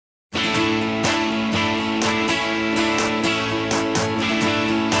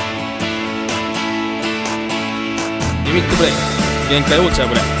リミットブレイク、限界を打ち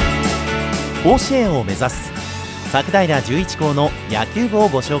破れ。甲子園を目指す佐久平11校の野球部を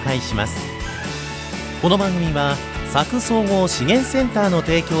ご紹介します。この番組は佐久総合資源センターの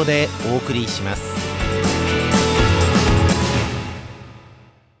提供でお送りします。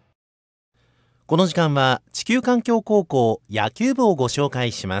この時間は地球環境高校野球部をご紹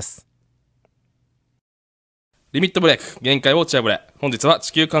介します。リミットブレイク、限界を打ち破れ。本日は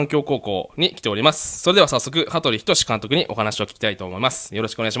地球環境高校に来ております。それでは早速、羽鳥仁監督にお話を聞きたいと思います。よろ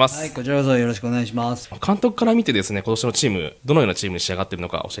しくお願いします。はい、こちらこそよろしくお願いします。監督から見てですね、今年のチーム、どのようなチームに仕上がっているの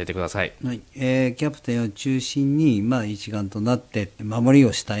か教えてください。はい、キャプテンを中心に、一丸となって守り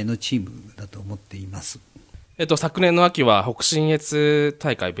を主体のチームだと思っています。昨年の秋は北信越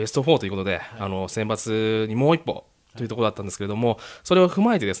大会ベスト4ということで、選抜にもう一歩というところだったんですけれども、それを踏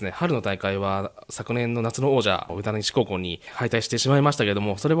まえてですね、春の大会は昨年の夏の王者上田西高校に敗退してしまいましたけれど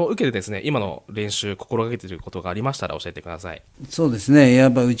も、それを受けてですね、今の練習心がけていることがありましたら教えてください。そうですね、や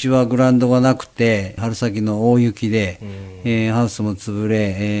っぱうちはグラウンドがなくて春先の大雪で、ハウスも潰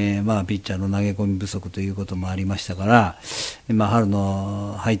れ、ピッチャーの投げ込み不足ということもありましたから、春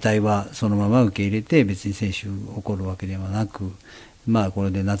の敗退はそのまま受け入れて、別に選手起こるわけではなく、こ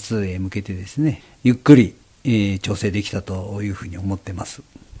れで夏へ向けてですね、ゆっくり調整できたというふうに思ってます。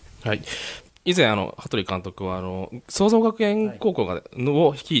はい、以前羽鳥監督は創造学園高校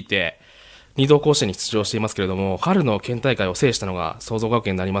を率いて2度甲子園に出場していますけれども、春の県大会を制したのが創造学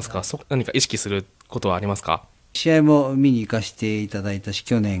園になりますか。何か意識することはありますか。試合も見に行かせていただいたし、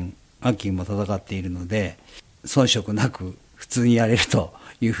去年秋も戦っているので遜色なく普通にやれると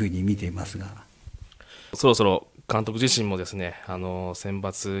いうふうに見ていますが、そろそろ監督自身もですね、選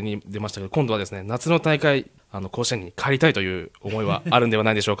抜に出ましたけど、今度はですね、夏の大会甲子園に帰りたいという思いはあるんでは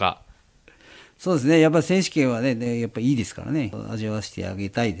ないでしょうか。そうですね、やっぱり選手権はね、やっぱりいいですからね、味わわせてあげ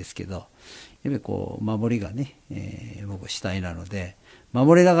たいですけど、やっぱり守りがね、僕主体なので、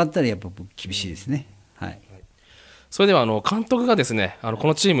守れなかったらやっぱ厳しいですね。はい。それでは監督がですね、こ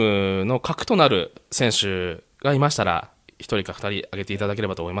のチームの核となる選手がいましたら、1人か2人挙げていただけれ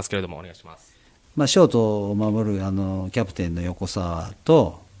ばと思いますけれども、お願いします。ショートを守るキャプテンの横澤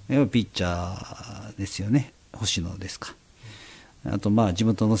と、ピッチャーですよね、星野ですか。あと地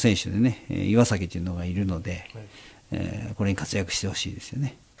元の選手でね、岩崎というのがいるので、これに活躍してほしいですよ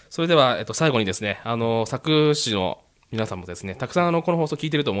ね。それでは、最後にですね、佐久市の皆さんもですね、たくさんこの放送聞い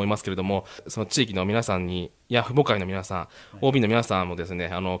てると思いますけれども、その地域の皆さんにや父母会の皆さん、OB の皆さんもですね、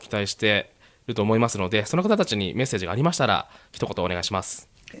期待していると思いますので、その方たちにメッセージがありましたら一言お願いします。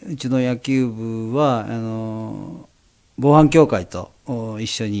うちの野球部は防犯協会と一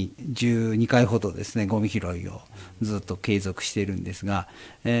緒に12回ほどですね、ゴミ拾いをずっと継続しているんですが、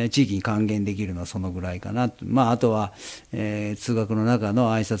地域に還元できるのはそのぐらいかなと。あとは、通学の中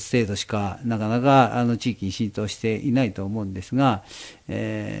の挨拶程度しかなかなか地域に浸透していないと思うんですが、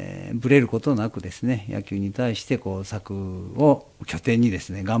ぶれることなくですね、野球に対して佐久を拠点にです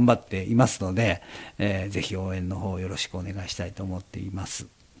ね頑張っていますので、ぜひ応援の方よろしくお願いしたいと思っています。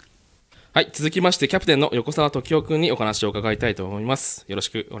はい、続きましてキャプテンの横澤時生君にお話を伺いたいと思います。よろし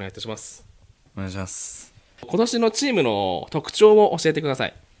くお願いいたします。お願いします。今年のチームの特徴を教えてくださ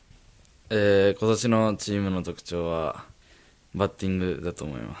い。今年のチームの特徴はバッティングだと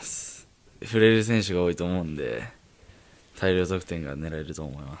思います。触れる選手が多いと思うんで、大量得点が狙えると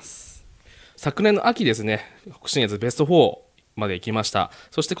思います。昨年の秋ですね、北信越ベスト4まで行きました。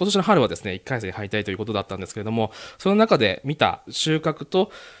そして今年の春はですね、1回戦敗退ということだったんですけれども、その中で見た収穫と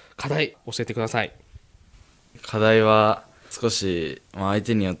課題教えてください。課題は少し、相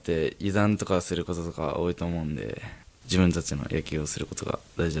手によって油断とかすることとか多いと思うんで、自分たちの野球をすることが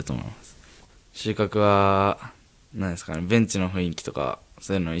大事だと思います。収穫は何ですかね、ベンチの雰囲気とか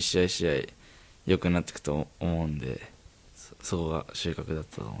そういうの一試合一試合良くなっていくと思うんで、そこが収穫だっ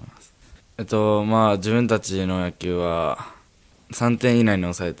たと思います。自分たちの野球は3点以内に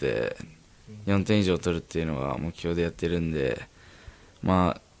抑えて4点以上取るっていうのが目標でやってるんで、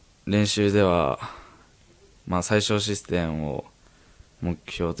練習では、最小失点を目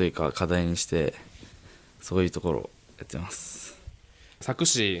標というか課題にして、そういうところをやってます。佐久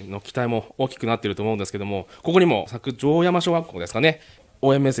市の期待も大きくなっていると思うんですけども、ここにも佐久城山小学校ですかね、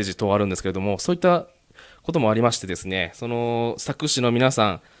応援メッセージ等あるんですけれども、そういったこともありましてですね、その佐久市の皆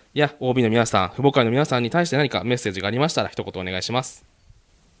さんや OB の皆さん、父母会の皆さんに対して何かメッセージがありましたら一言お願いします。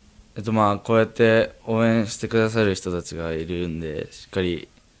こうやって応援してくださる人たちがいるんで、しっかり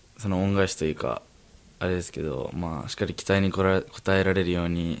その恩返しというかあれですけど、しっかり期待に応えられるよう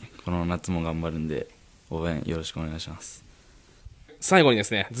にこの夏も頑張るんで、応援よろしくお願いします。最後にで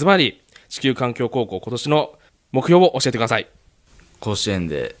すね、ズバリ地球環境高校今年の目標を教えてください。甲子園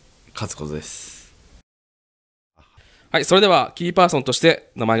で勝つことです。はい、それではキーパーソンとして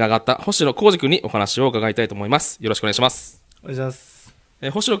名前が挙がった星野浩二君にお話を伺いたいと思います。よろしくお願いします。お願いします。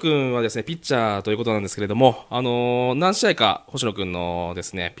星野君はですね、ピッチャーということなんですけれども、何試合か星野君ので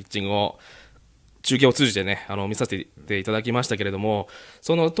すね、ピッチングを中継を通じてね、見させていただきましたけれども、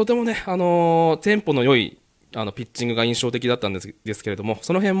とてもね、テンポの良いピッチングが印象的だったんですけれども、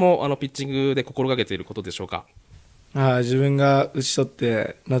その辺もピッチングで心がけていることでしょうか。自分が打ち取っ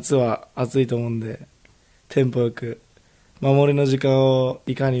て夏は暑いと思うんで、テンポよく守りの時間を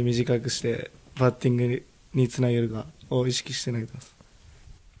いかに短くしてバッティングにつなげるかを意識して投げてます。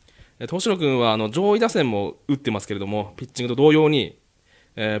星野君は上位打線も打ってますけれども、ピッチングと同様に、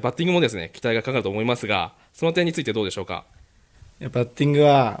バッティングもですね、期待がかかると思いますが、その点についてどうでしょうか。バッティング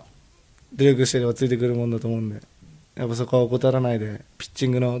は努力してればついてくるもんだと思うんで、やっぱそこは怠らないでピッチ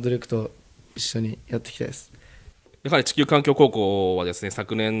ングの努力と一緒にやっていきたいです。やはり地球環境高校はですね、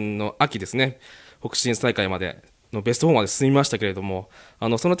昨年の秋ですね、北信越大会までのベスト4まで進みましたけれども、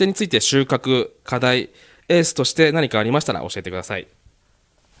その点について収穫、課題、エースとして何かありましたら教えてください。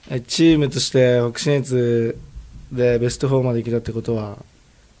チームとして北信越でベスト4まで来たってことは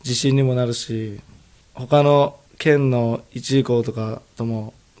自信にもなるし、他の県の1位校とかと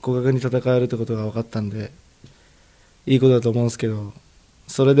も互角に戦えるってことが分かったんで、いいことだと思うんですけど、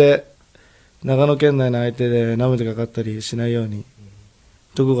それで長野県内の相手で舐めてかかったりしないように、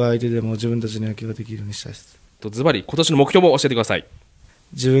どこが相手でも自分たちの野球ができるようにしたいです。ズバリ今年の目標を教えてください。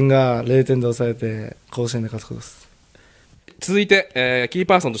自分が0点で抑えて甲子園で勝つことです。続いて、キー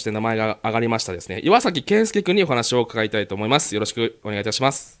パーソンとして名前が挙がりましたですね、岩崎健介君にお話を伺いたいと思います。よろしくお願いいたし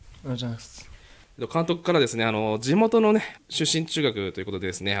ます。お願いします。監督からですね、地元のね、出身中学ということで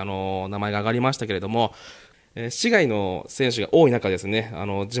ですね、名前が挙がりましたけれども、市外の選手が多い中ですね、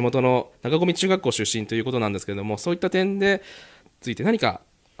地元の中込中学校出身ということなんですけれども、そういった点でついて何か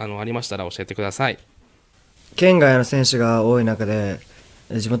ありましたら教えてください。県外の選手が多い中で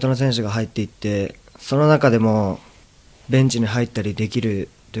地元の選手が入っていって、その中でもベンチに入ったりできる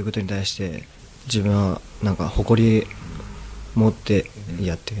ということに対して自分はなんか誇り持って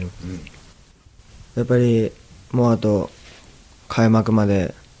やっている、やっぱりもうあと開幕ま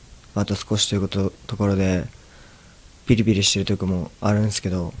であと少しというところでピリピリしているところもあるんですけ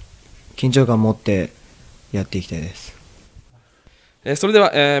ど、緊張感を持ってやっていきたいです。それで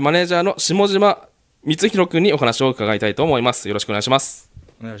は、マネージャーの下島光弘君にお話を伺いたいと思います。よろしくお願いします。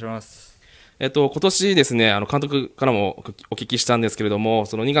お願いします。今年ですね、監督からもお聞きしたんですけれども、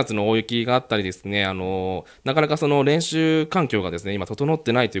その2月の大雪があったりですね、なかなかその練習環境がですね、今整っ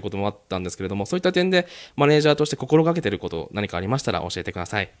てないということもあったんですけれども、そういった点でマネージャーとして心がけていること何かありましたら教えてくだ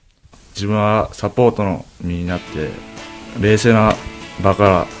さい。自分はサポートの身になって冷静な場か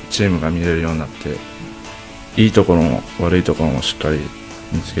らチームが見れるようになって、いいところも悪いところもしっかり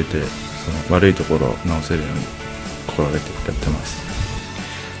見つけて、その悪いところを直せるように心がけてやってます。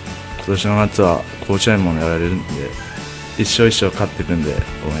今年の夏は甲子園もやられるんで、一勝一勝勝っていくんで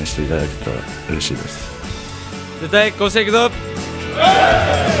応援していただけたら嬉しいです。絶対甲子園行くぞ。転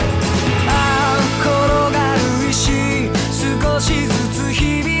がる石、少しずつ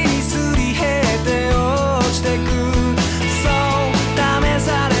日々にすり減って落ちてく、そう試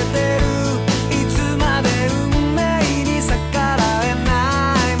されてる、いつまで運命に逆らえ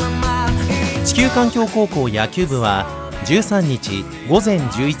ないまま。地球環境高校野球部は13日午前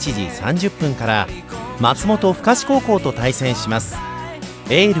11時30分から松本深志高校と対戦します。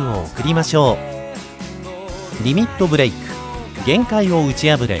エールを送りましょう。リミットブレイク、限界を打ち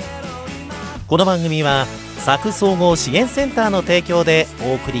破れ。この番組は佐久総合資源センターの提供で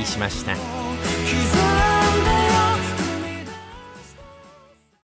お送りしました。